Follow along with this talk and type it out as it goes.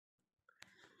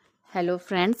Hello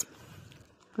friends,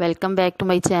 welcome back to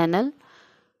my channel.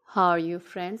 How are you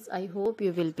friends? I hope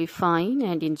you will be fine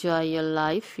and enjoy your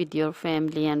life with your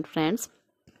family and friends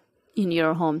in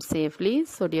your home safely.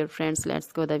 So dear friends,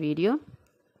 let's go the video.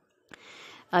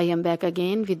 I am back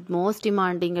again with most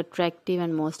demanding, attractive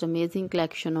and most amazing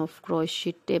collection of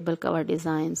crochet table cover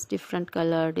designs, different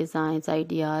color designs,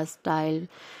 ideas, style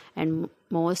and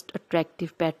most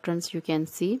attractive patterns you can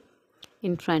see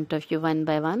in front of you one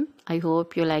by one. I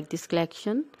hope you like this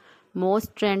collection.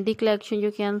 Most trendy collection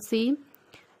you can see,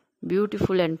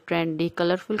 beautiful and trendy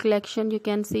colorful collection you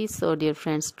can see. So dear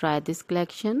friends, try this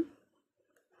collection.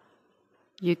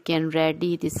 You can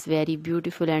ready this very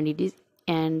beautiful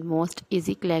and most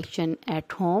easy collection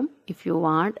at home if you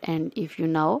want and if you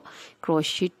know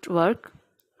crochet work.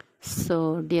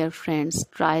 So dear friends,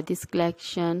 try this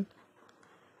collection.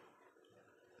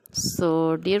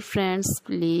 So dear friends,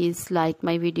 please like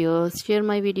my videos, share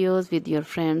my videos with your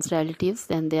friends, relatives,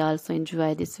 and they also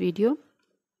enjoy this video.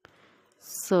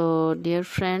 So dear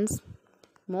friends,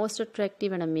 most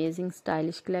attractive and amazing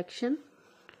stylish collection.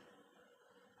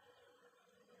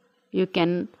 You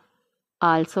can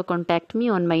also contact me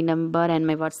on my number and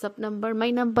my WhatsApp number.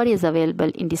 My number is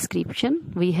available in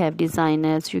description. We have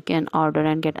designers. You can order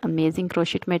and get amazing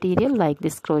crochet material like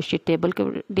this crochet table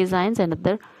designs and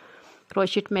other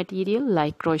crochet material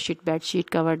like crochet bedsheet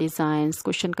cover designs,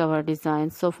 cushion cover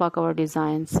designs, sofa cover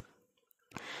designs,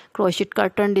 crochet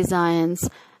curtain designs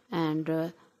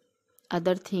and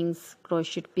other things,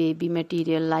 crochet baby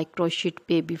material like crochet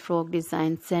baby frog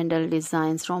designs, sandal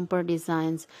designs, romper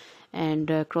designs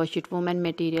and crochet woman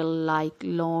material like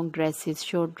long dresses,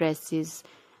 short dresses,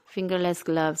 fingerless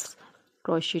gloves,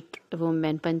 crochet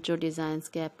woman poncho designs,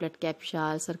 caplet, cap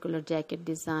shawl, circular jacket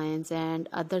designs and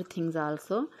other things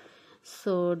also.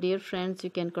 So dear friends, you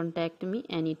can contact me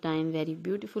anytime. Very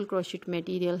beautiful crochet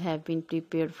material have been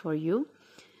prepared for you.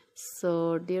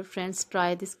 So dear friends,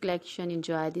 try this collection,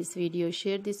 enjoy this video,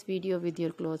 share this video with your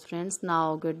close friends.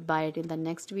 Now goodbye till the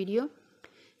next video.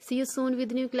 See you soon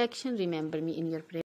with new collection. Remember me in your prayer.